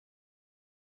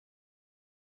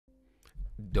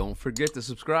Don't forget to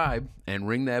subscribe and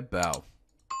ring that bell.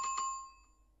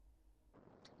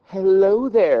 Hello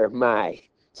there, my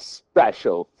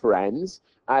special friends.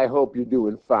 I hope you're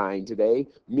doing fine today.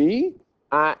 Me?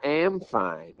 I am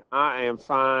fine. I am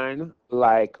fine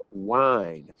like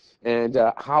wine. And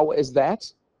how is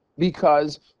that?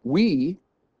 Because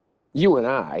you and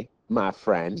I, my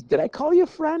friend, did I call you a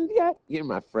friend yet? You're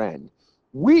my friend.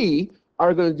 We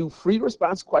are going to do free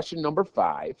response question number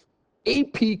 5,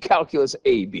 AP Calculus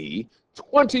AB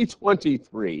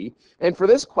 2023. And for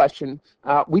this question,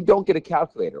 we don't get a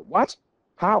calculator. What?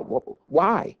 How?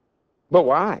 Why? But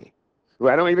why?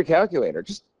 Well, I don't need a calculator.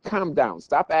 Just calm down.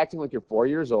 Stop acting like you're 4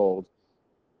 years old.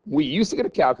 We used to get a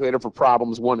calculator for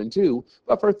problems 1 and 2,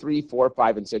 but for 3, 4,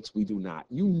 5, and 6, we do not.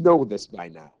 You know this by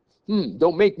now.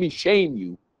 Don't make me shame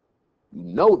you. You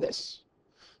know this.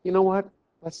 You know what?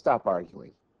 Let's stop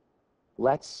arguing.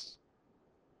 Let's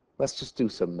just do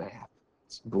some math.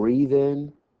 Let's breathe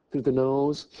in through the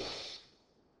nose,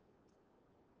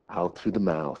 out through the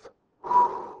mouth.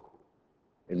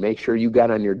 And make sure you got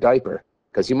on your diaper,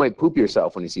 because you might poop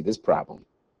yourself when you see this problem.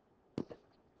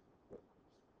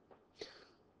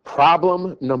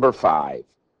 Problem number 5.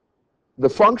 The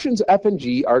functions f and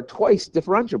g are twice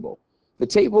differentiable. The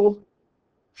table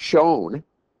shown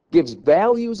gives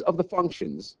values of the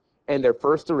functions and their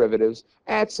first derivatives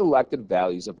at selected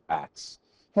values of x.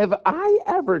 Have I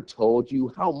ever told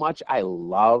you how much I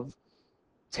love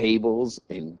tables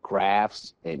and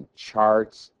graphs and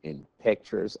charts and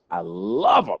pictures? I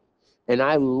love them. And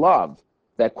I love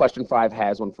that question 5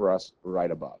 has one for us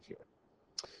right above here.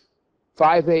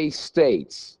 5a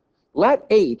states, let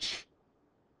h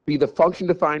be the function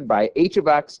defined by h of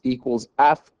x equals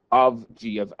f of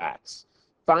g of x.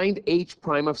 Find h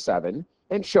prime of 7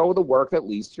 and show the work that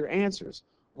leads to your answers.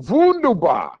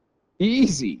 Wunderbar!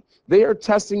 Easy. They are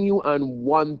testing you on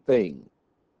one thing,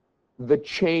 the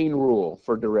chain rule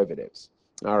for derivatives.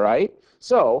 All right?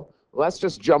 So let's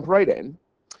just jump right in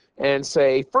and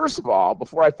say, first of all,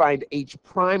 before I find h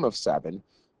prime of 7,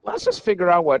 let's just figure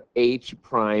out what h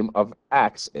prime of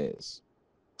x is.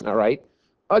 All right?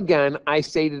 Again, I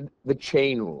stated the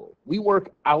chain rule. We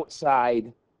work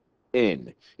outside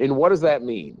in. And what does that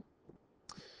mean?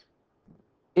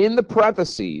 In the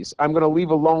parentheses, I'm going to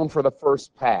leave alone for the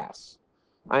first pass.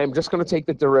 I am just going to take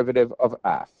the derivative of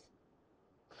f.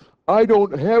 I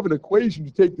don't have an equation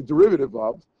to take the derivative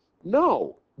of.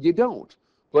 No, you don't.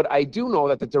 But I do know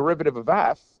that the derivative of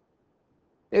f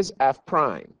is f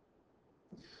prime.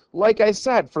 Like I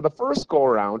said, for the first go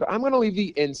around, I'm going to leave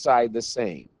the inside the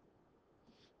same.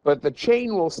 But the chain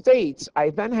rule states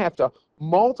I then have to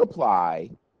multiply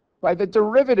by the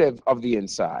derivative of the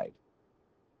inside.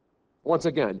 Once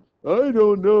again, I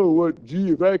don't know what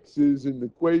g of x is in the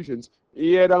equations.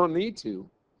 You don't need to,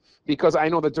 because I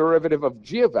know the derivative of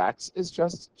g of x is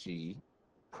just g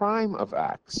prime of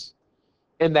x.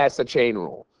 And that's the chain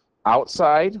rule.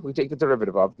 Outside, we take the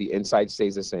derivative of, the inside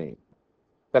stays the same.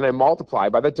 Then I multiply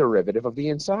by the derivative of the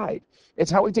inside. It's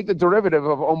how we take the derivative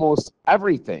of almost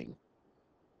everything,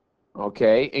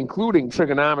 okay, including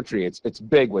trigonometry. It's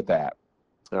big with that,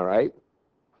 all right?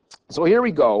 So here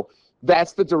we go.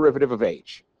 That's the derivative of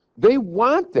h. They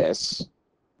want this,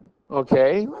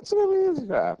 okay?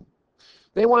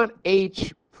 They want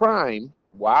h prime.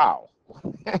 Wow,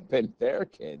 what happened there,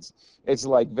 kids? It's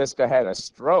like Visca had a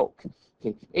stroke.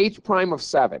 Okay, h prime of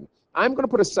 7. I'm going to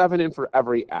put a 7 in for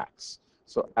every x.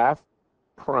 So f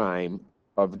prime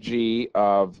of g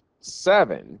of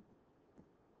 7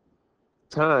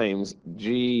 times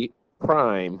g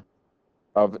prime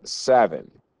of 7.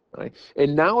 Right?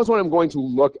 And now is when I'm going to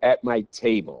look at my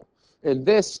table. And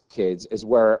this, kids, is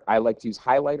where I like to use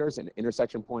highlighters and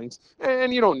intersection points.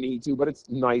 And you don't need to, but it's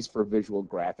nice for visual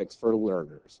graphics for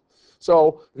learners.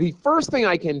 So the first thing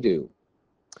I can do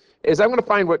is I'm going to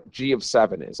find what g of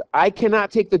 7 is. I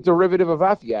cannot take the derivative of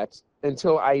f yet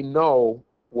until I know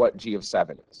what g of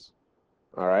 7 is.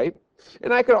 All right?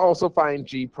 And I could also find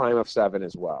g prime of 7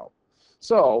 as well.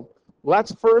 So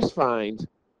let's first find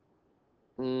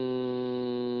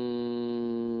blue.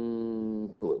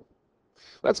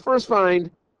 Let's first find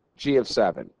g of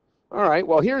 7. All right,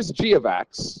 well, here's g of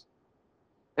x.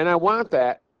 And I want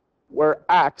that where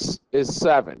x is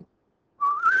 7.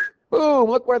 Boom,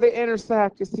 look where they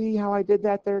intersect. You see how I did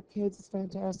that there, kids? It's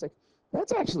fantastic.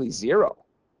 That's actually 0.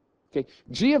 Okay,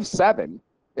 g of 7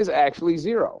 is actually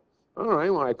 0. All right,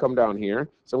 well, I come down here.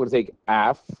 So I'm going to take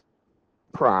f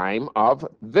prime of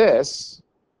this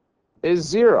is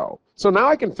 0. So now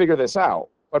I can figure this out.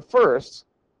 But first,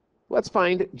 let's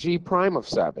find g prime of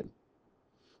 7.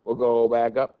 We'll go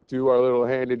back up to our little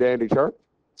handy-dandy chart.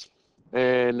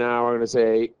 And now we're going to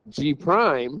say g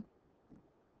prime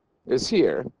is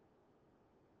here.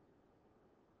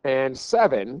 And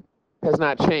 7 has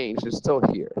not changed, it's still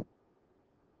here.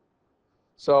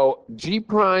 So G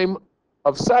prime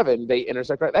of 7, they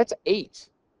intersect right. That's 8.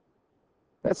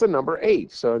 That's the number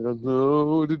 8. So I go,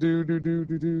 no,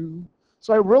 do.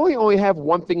 So I really only have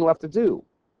one thing left to do.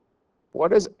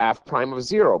 What is f prime of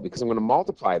 0? Because I'm going to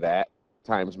multiply that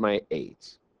times my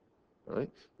 8. All right.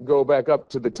 Go back up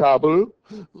to the table.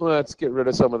 Let's get rid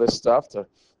of some of this stuff to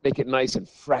make it nice and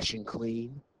fresh and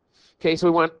clean. Okay, so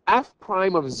we want f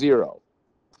prime of 0.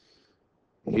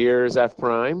 Here's f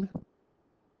prime.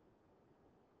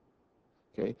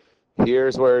 Okay,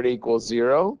 here's where it equals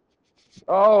 0.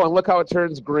 Oh, and look how it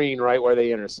turns green right where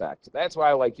they intersect. That's why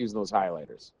I like using those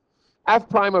highlighters. F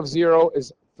prime of 0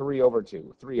 is 3 over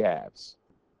 2, 3 halves.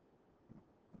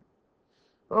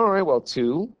 All right, well,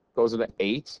 2 goes into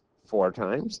 8 4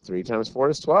 times. 3 times 4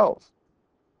 is 12.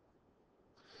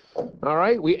 All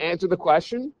right, we answered the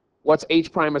question. What's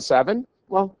h prime of 7?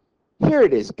 Well, here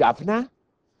it is, governor.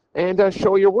 And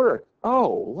show your work.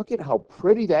 Oh, look at how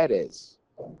pretty that is.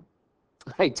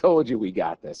 I told you we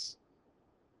got this.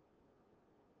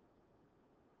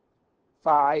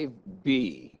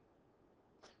 5b.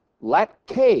 Let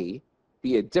k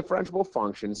be a differentiable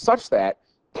function such that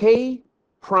k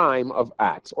prime of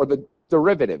x, or the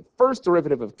derivative, first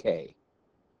derivative of k,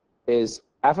 is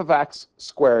f of x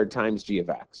squared times g of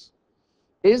x.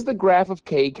 Is the graph of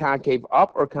k concave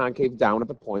up or concave down at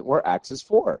the point where x is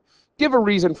 4? Give a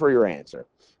reason for your answer.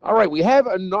 All right, we have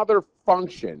another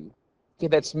function, okay,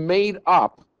 that's made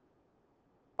up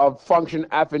of function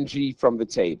f and g from the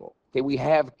table. Okay, we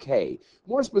have k.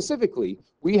 More specifically,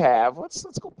 we have, let's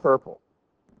go purple.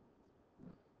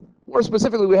 More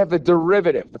specifically, we have the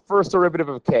derivative, the first derivative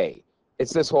of k.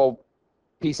 It's this whole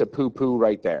piece of poo-poo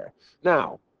right there.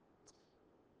 Now,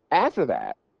 after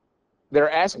that, they're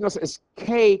asking us, is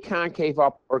k concave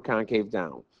up or concave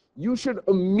down? You should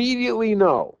immediately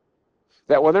know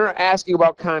that when they're asking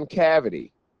about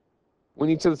concavity, we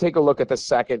need to take a look at the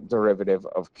second derivative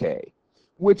of k,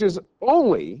 which is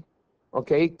only,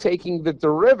 okay, taking the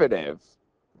derivative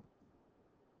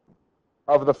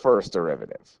of the first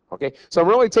derivative. Okay, so I'm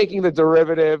really taking the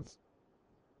derivative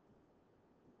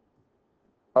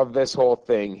of this whole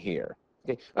thing here.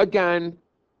 Okay, again,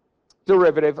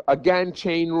 derivative, again,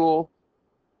 chain rule,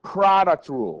 product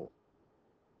rule.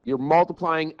 You're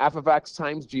multiplying f of x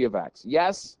times g of x.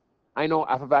 Yes, I know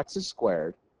f of x is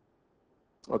squared,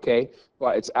 okay,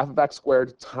 but it's f of x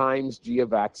squared times g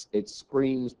of x. It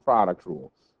screams product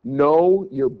rule. Know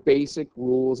your basic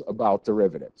rules about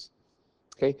derivatives.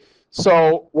 Okay,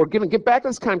 so we're going to get back to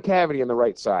this concavity on the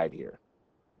right side here.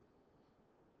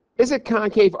 Is it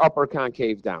concave up or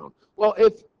concave down? Well,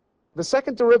 if the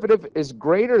second derivative is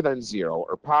greater than 0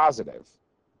 or positive,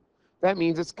 that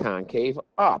means it's concave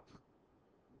up.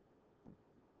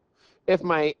 If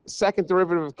my second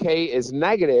derivative of k is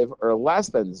negative or less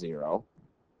than 0,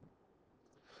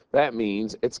 that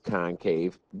means it's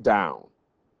concave down.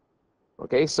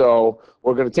 Okay, so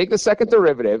we're going to take the second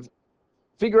derivative,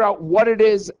 figure out what it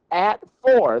is at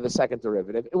 4, the second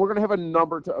derivative, and we're going to have a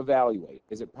number to evaluate.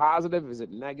 Is it positive? Is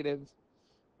it negative?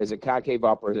 Is it concave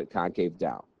up or is it concave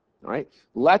down? All right,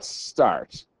 let's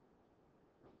start.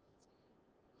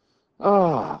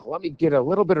 Let me get a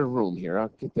little bit of room here.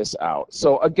 I'll get this out.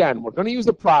 So again, we're going to use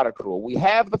the product rule. We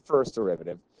have the first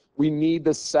derivative. We need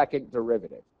the second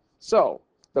derivative. So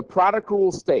the product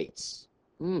rule states,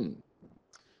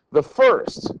 the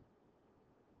first,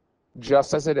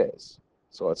 just as it is.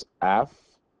 So it's f.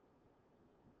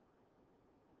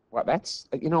 Well, that's,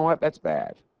 you know what? That's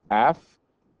bad. F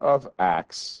of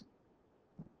x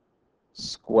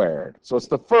squared. So it's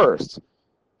the first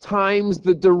times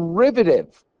the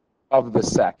derivative of the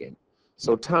second.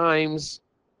 So times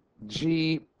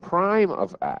g prime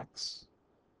of x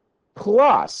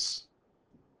plus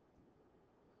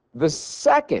the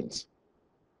second,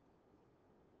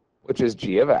 which is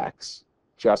g of x,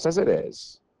 just as it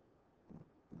is,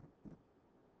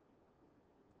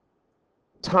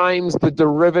 times the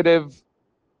derivative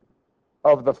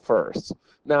of the first.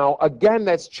 Now, again,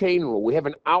 that's chain rule. We have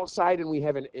an outside and we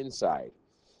have an inside.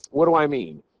 What do I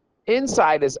mean?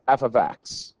 Inside is f of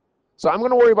x. So I'm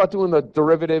going to worry about doing the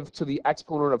derivative to the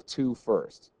exponent of 2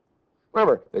 first.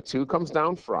 Remember, the 2 comes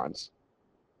down front,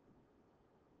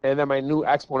 and then my new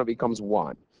exponent becomes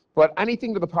 1. But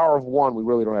anything to the power of 1, we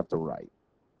really don't have to write.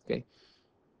 Okay?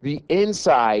 The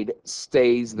inside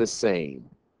stays the same.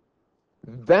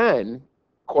 Then,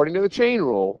 according to the chain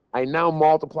rule, I now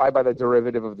multiply by the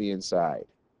derivative of the inside.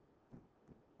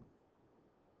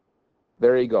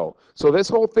 There you go. So this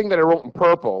whole thing that I wrote in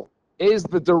purple is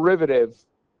the derivative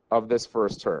of this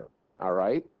first term. All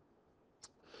right?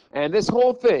 And this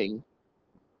whole thing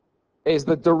is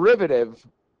the derivative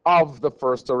of the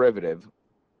first derivative,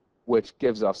 which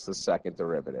gives us the second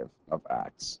derivative of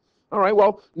x. All right,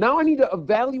 well, now I need to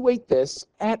evaluate this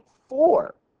at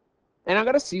 4. And I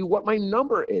got to see what my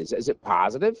number is. Is it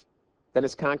positive? Then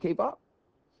it's concave up.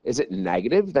 Is it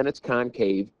negative? Then it's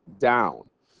concave down.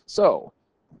 So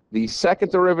the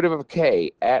second derivative of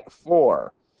k at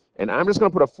 4, and I'm just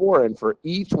going to put a 4 in for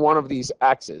each one of these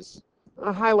x's.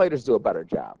 Highlighters do a better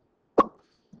job.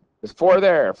 There's 4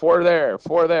 there, 4 there,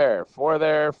 4 there, 4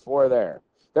 there, 4 there.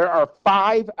 There are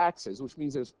 5 x's, which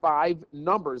means there's 5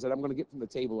 numbers that I'm going to get from the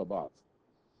table above.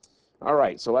 All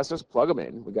right, so let's just plug them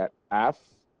in. We got f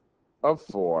of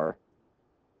 4.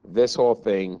 This whole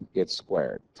thing gets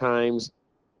squared times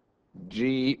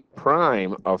g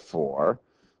prime of 4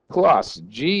 plus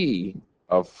g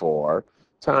of 4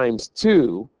 times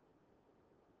 2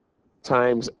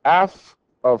 times f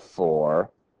of 4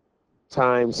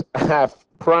 times f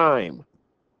prime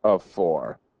of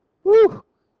 4. Whew,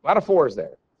 a lot of 4s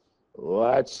there.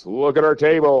 Let's look at our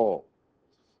table.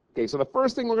 Okay, so the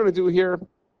first thing we're going to do here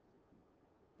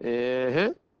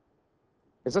is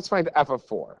let's find f of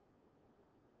 4.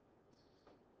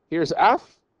 Here's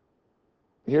f.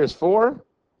 Here's 4.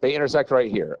 They intersect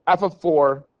right here. F of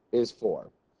 4 is 4.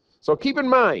 So keep in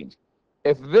mind,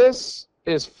 if this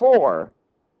is 4,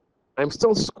 I'm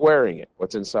still squaring it,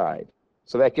 what's inside.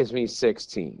 So that gives me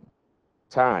 16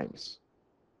 times.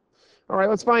 All right,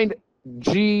 let's find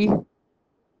g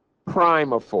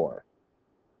prime of 4.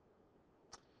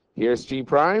 Here's g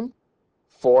prime.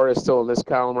 4 is still in this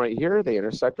column right here. They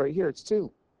intersect right here. It's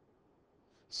 2.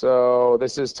 So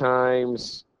this is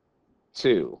times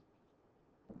 2.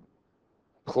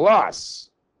 Plus,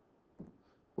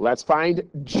 let's find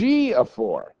g of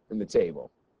 4 in the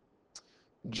table.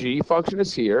 G function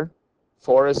is here.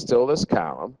 4 is still this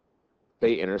column.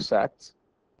 They intersect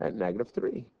at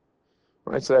 -3.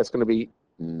 All right, so that's going to be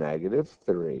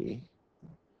 -3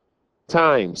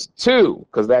 times 2,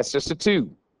 because that's just a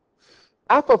 2.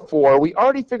 F of 4, we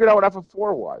already figured out what f of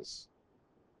 4 was.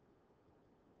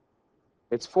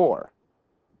 It's 4.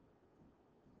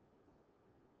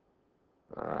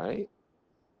 All right.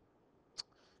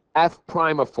 F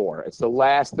prime of 4. It's the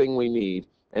last thing we need.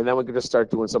 And then we can just start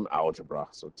doing some algebra.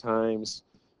 So times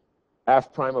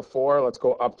f prime of 4. Let's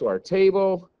go up to our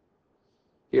table.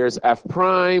 Here's f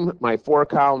prime. My 4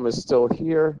 column is still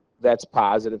here. That's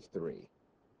 +3.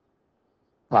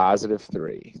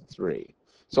 +3. 3.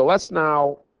 So let's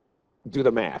now do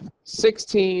the math.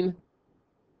 16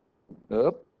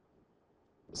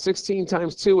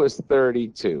 times 2 is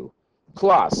 32.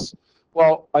 Plus,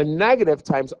 well, a negative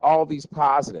times all these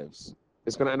positives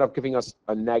is going to end up giving us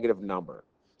a negative number.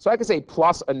 So I could say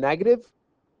plus a negative,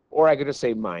 or I could just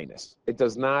say minus. It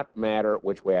does not matter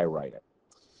which way I write it.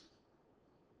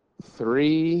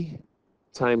 3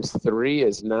 times 3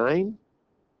 is 9.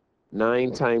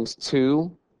 9 times 2.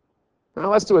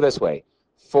 Now let's do it this way.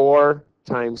 4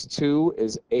 times 2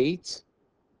 is 8.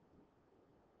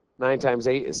 9 times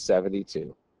 8 is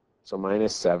 72. So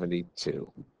minus 72,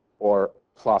 or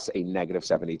plus a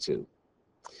 -72.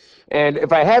 And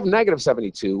if I have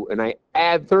 -72 and I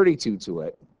add 32 to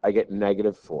it, I get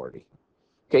 -40.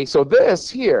 Okay, so this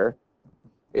here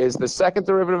is the second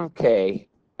derivative of k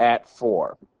at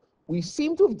 4. We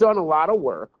seem to have done a lot of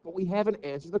work, but we haven't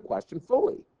answered the question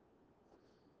fully.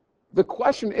 The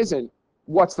question isn't,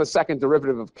 what's the second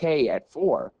derivative of k at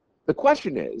 4? The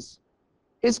question is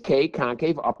k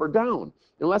concave up or down?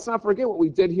 And let's not forget what we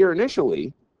did here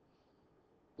initially.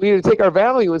 We need to take our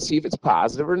value and see if it's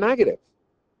positive or negative.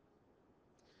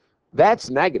 That's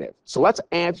negative. So let's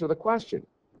answer the question.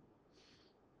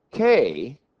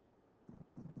 K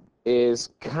is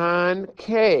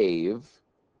concave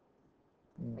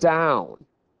down.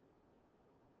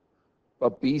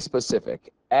 But be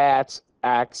specific. At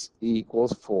x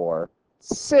equals 4,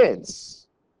 since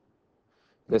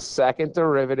the second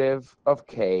derivative of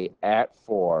k at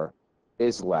 4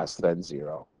 is less than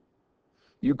 0.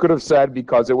 You could have said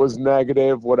because it was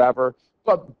negative, whatever,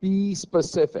 but be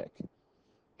specific.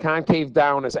 Concave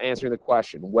down is answering the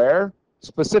question. Where?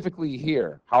 Specifically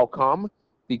here. How come?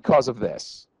 Because of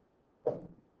this.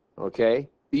 Okay?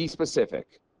 Be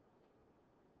specific.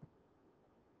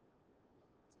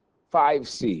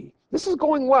 5C. This is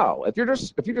going well. If you're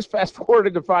just fast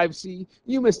forwarded to 5C,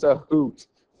 you missed a hoot.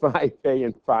 5A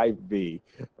and 5B.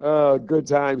 Good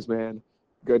times, man.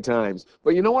 Good times.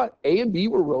 But you know what? A and B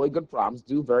were really good problems,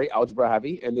 do very algebra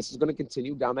heavy, and this is going to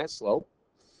continue down that slope.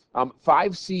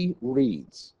 5C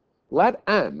reads, let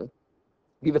m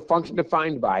be the function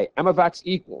defined by m of x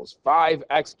equals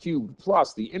 5x cubed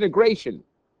plus the integration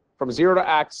from 0 to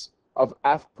x of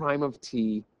f prime of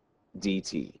t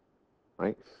dt,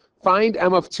 right? Find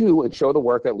m of 2 and show the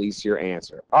work that leads to your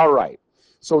answer. All right.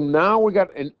 So now we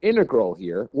got an integral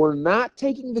here. We're not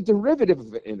taking the derivative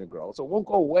of an integral, so it won't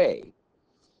go away.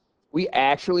 We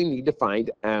actually need to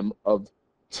find m of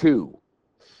 2.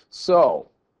 So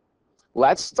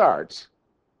let's start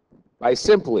by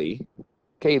simply,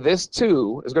 okay, this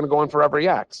 2 is going to go in for every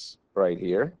x right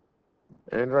here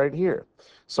and right here.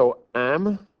 So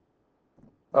m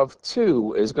of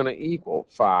 2 is going to equal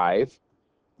 5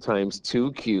 times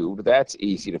 2 cubed. That's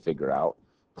easy to figure out.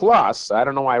 Plus, I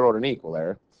don't know why I wrote an equal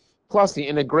there. Plus the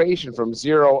integration from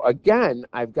 0. Again,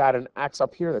 I've got an x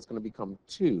up here that's going to become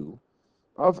 2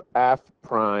 of f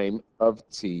prime of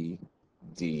t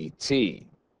dt.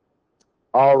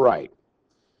 All right.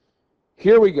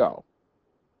 Here we go.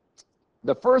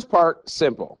 The first part,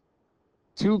 simple.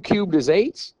 2 cubed is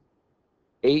 8.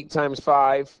 8 times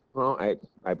 5, well,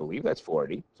 I believe that's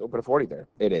 40. So put a 40 there.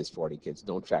 It is 40, kids.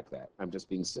 Don't check that. I'm just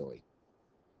being silly.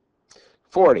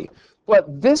 40.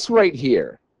 But this right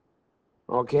here,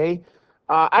 okay,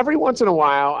 every once in a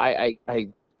while, I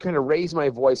kind of raise my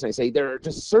voice and I say there are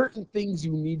just certain things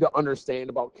you need to understand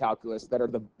about calculus that are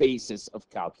the basis of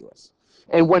calculus.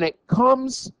 And when it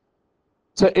comes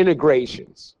to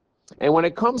integrations, and when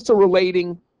it comes to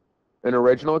relating an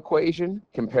original equation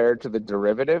compared to the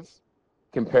derivative,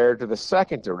 compared to the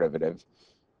second derivative,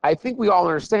 I think we all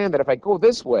understand that if I go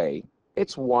this way,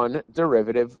 it's one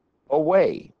derivative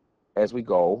away as we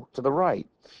go to the right.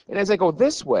 And as I go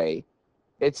this way,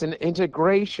 it's an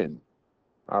integration,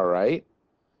 all right?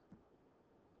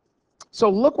 So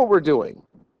look what we're doing.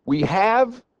 We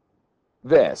have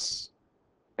this,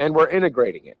 and we're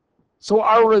integrating it. So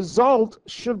our result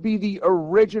should be the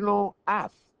original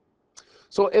f.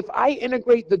 So if I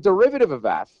integrate the derivative of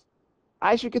f,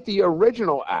 I should get the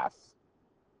original f,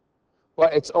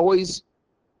 but it's always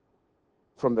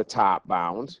from the top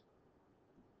bound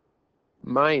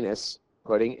minus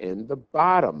putting in the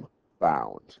bottom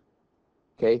bound.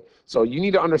 Okay, so you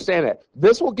need to understand that.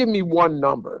 This will give me one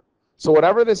number. So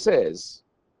whatever this is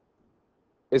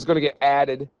going to get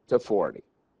added to 40.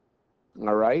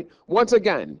 All right? Once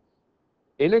again,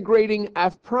 integrating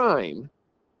f prime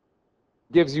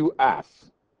gives you f.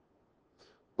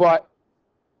 But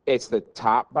it's the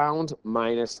top bound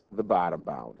minus the bottom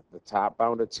bound. The top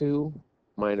bound of 2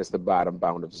 minus the bottom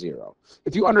bound of 0.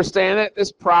 If you understand it,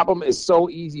 this problem is so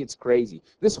easy, it's crazy.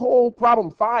 This whole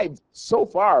problem 5 so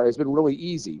far has been really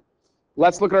easy.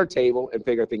 Let's look at our table and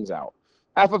figure things out.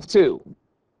 F of 2.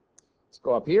 Let's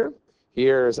go up here.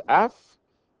 Here's f.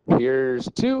 Here's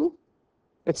 2.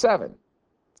 It's 7.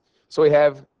 So we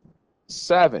have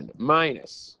 7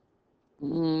 minus,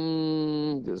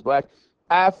 this is black,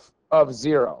 f of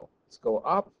 0. Let's go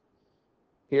up.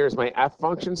 Here's my f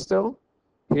function still.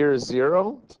 Here's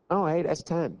 0. Oh, hey, that's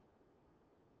 10.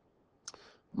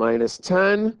 Minus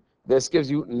 10. This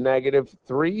gives you negative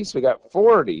 3. So we got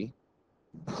 40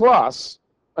 plus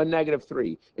a negative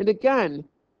 3. And again,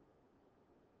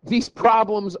 these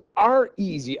problems are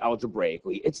easy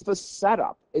algebraically. It's the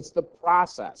setup. It's the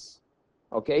process.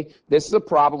 Okay? This is a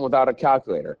problem without a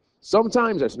calculator.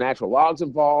 Sometimes there's natural logs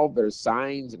involved. There's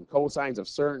sines and cosines of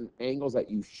certain angles that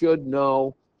you should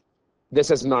know. This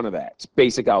has none of that. It's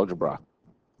basic algebra.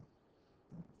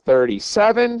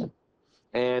 37.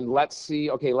 And let's see.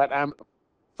 Okay, let m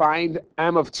find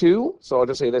m of 2. So I'll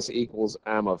just say this equals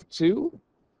m of 2.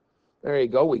 There you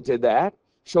go. We did that.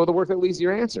 Show the work that leads to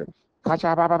your answer. I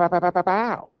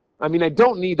mean, I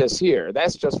don't need this here.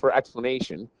 That's just for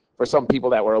explanation for some people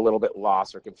that were a little bit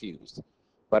lost or confused.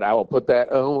 But I will put that,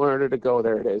 oh, where did it go?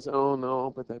 There it is. Oh, no,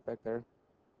 I'll put that back there.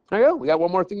 There you go. We got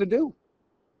one more thing to do.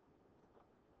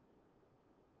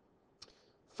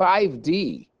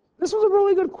 5D. This was a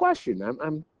really good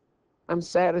question. I'm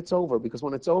sad it's over, because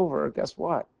when it's over, guess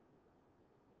what?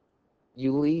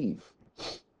 You leave.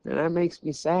 And that makes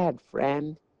me sad,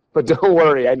 friend. But don't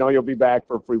worry, I know you'll be back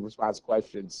for free response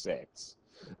question 6.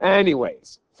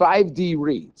 Anyways, 5D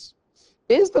reads,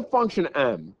 is the function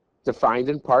m defined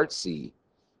in part C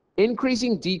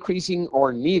increasing, decreasing,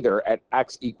 or neither at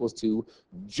x equals 2?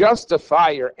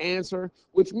 Justify your answer,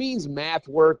 which means math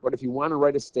work, but if you want to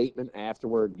write a statement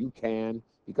afterward, you can,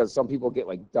 because some people get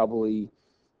like doubly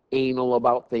anal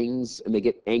about things and they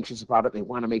get anxious about it. They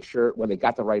want to make sure when they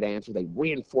got the right answer, they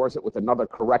reinforce it with another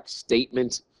correct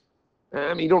statement.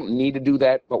 I mean, you don't need to do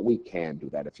that, but we can do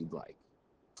that if you'd like.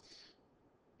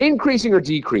 Increasing or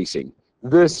decreasing?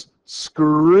 This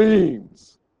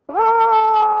screams.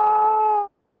 Ah!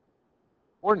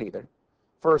 Or neither.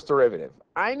 First derivative.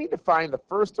 I need to find the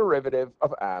first derivative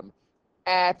of m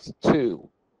at 2.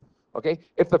 Okay?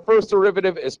 If the first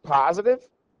derivative is positive,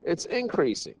 it's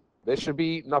increasing. This should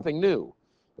be nothing new.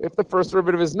 If the first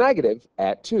derivative is negative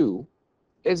at 2,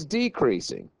 it's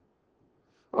decreasing.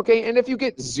 Okay, and if you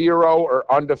get 0 or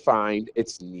undefined,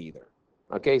 it's neither.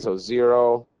 Okay, so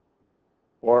 0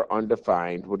 or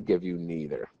undefined would give you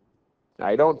neither.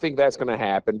 I don't think that's going to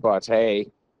happen, but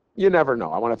hey, you never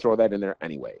know. I want to throw that in there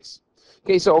anyways.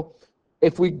 Okay, so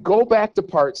if we go back to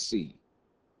part C,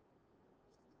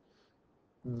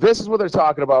 this is what they're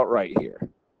talking about right here.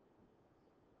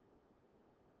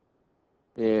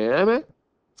 Yeah,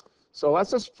 so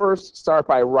let's just first start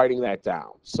by writing that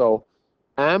down. So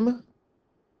m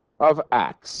of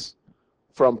x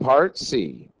from part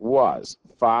C was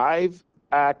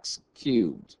 5x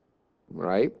cubed,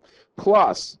 right?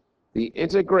 Plus the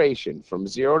integration from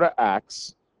 0 to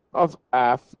x of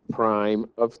f prime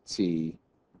of t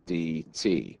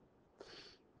dt.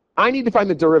 I need to find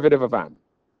the derivative of m.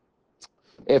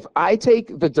 If I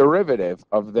take the derivative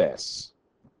of this,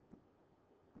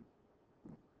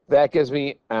 that gives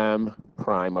me m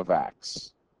prime of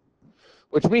x,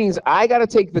 which means I got to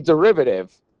take the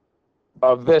derivative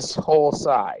of this whole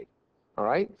side, all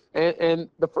right? And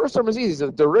the first term is easy. So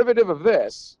the derivative of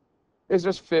this is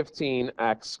just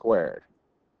 15x squared,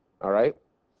 all right?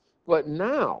 But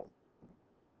now,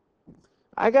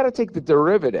 I got to take the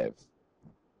derivative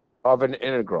of an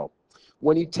integral.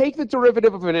 When you take the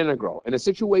derivative of an integral in a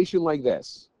situation like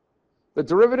this, the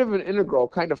derivative of an integral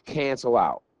kind of cancel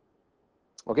out.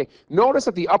 Okay, notice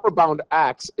that the upper bound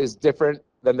x is different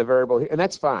than the variable here, and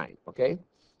that's fine, okay?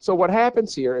 So what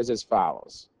happens here is as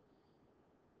follows.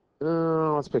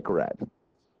 Let's pick red.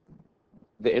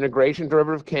 The integration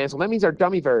derivative cancel. That means our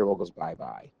dummy variable goes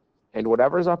bye-bye. And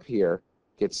whatever's up here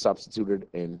gets substituted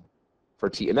in for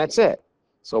t, and that's it.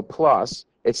 So plus,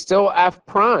 it's still f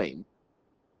prime.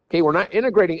 Okay, we're not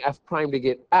integrating f prime to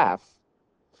get f.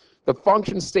 The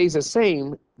function stays the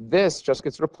same. This just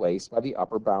gets replaced by the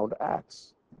upper bound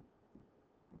x.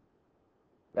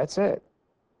 That's it.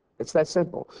 It's that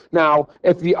simple. Now,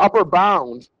 if the upper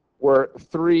bound were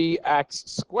 3x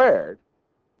squared,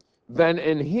 then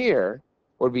in here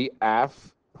would be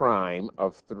f prime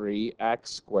of 3x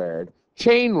squared,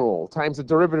 chain rule, times the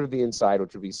derivative of the inside,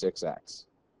 which would be 6x.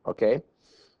 Okay?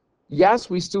 Yes,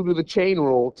 we still do the chain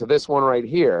rule to this one right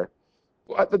here,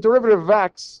 but the derivative of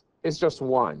x is just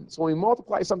 1. So when we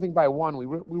multiply something by 1, we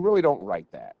really don't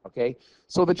write that. Okay?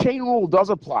 So the chain rule does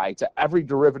apply to every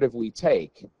derivative we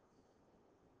take.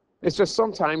 It's just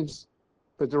sometimes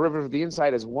the derivative of the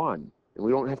inside is 1, and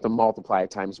we don't have to multiply it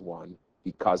times 1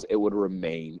 because it would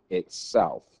remain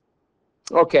itself.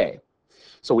 Okay,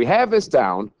 so we have this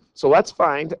down. So let's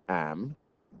find m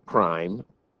prime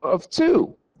of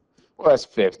 2. Well, that's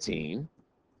 15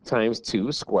 times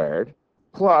 2 squared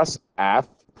plus f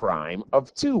prime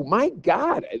of 2. My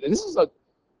God, this is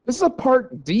a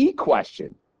part D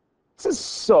question. This is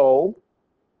so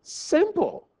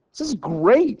simple. This is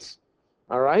great.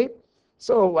 All right,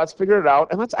 so let's figure it out,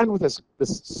 and let's end with this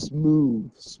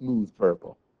smooth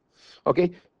purple.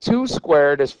 Okay, 2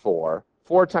 squared is 4.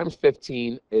 4 times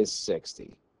 15 is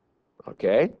 60.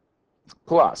 Okay,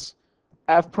 plus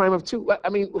f prime of 2.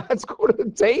 Let's go to the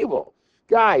table.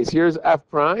 Guys, here's f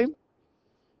prime.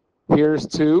 Here's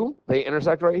 2. They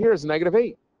intersect right here. It's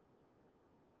 -8.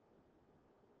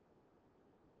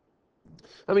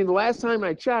 The last time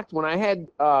I checked, when I had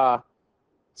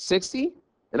 60,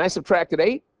 and I subtracted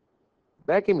 8,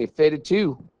 that gave me faded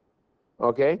 2.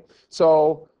 Okay?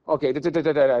 So, okay, is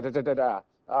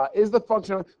the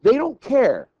function, they don't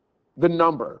care the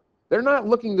number. They're not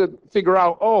looking to figure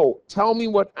out, oh, tell me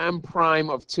what m prime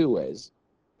of 2 is.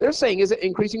 They're saying, is it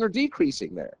increasing or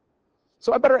decreasing there?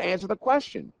 So I better answer the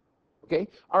question. Okay?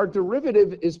 Our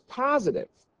derivative is positive.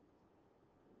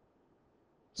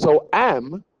 So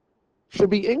m should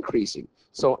be increasing.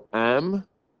 So m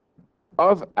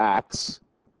of x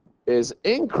is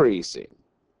increasing.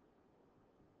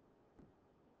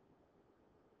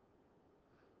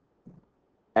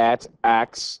 At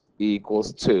x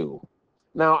equals 2.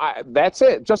 Now, that's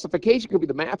it. Justification could be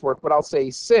the math work, but I'll say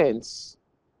since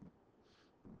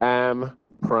m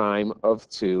prime of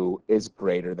 2 is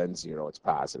greater than 0, it's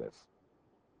positive.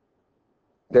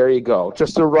 There you go.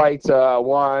 Just to write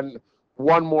one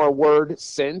more word,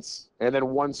 since, and then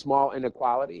one small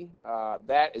inequality.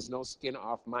 That is no skin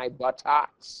off my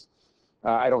buttocks.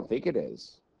 I don't think it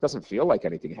is. Doesn't feel like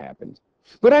anything happened.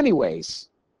 But anyways,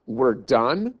 we're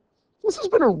done. This has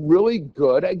been a really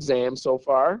good exam so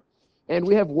far. And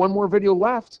we have one more video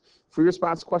left. Free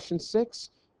response question 6.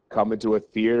 Coming to a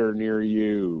theater near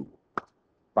you.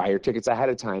 Buy your tickets ahead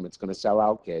of time. It's going to sell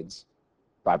out, kids.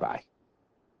 Bye-bye.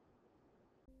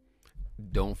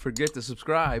 Don't forget to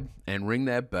subscribe and ring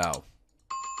that bell.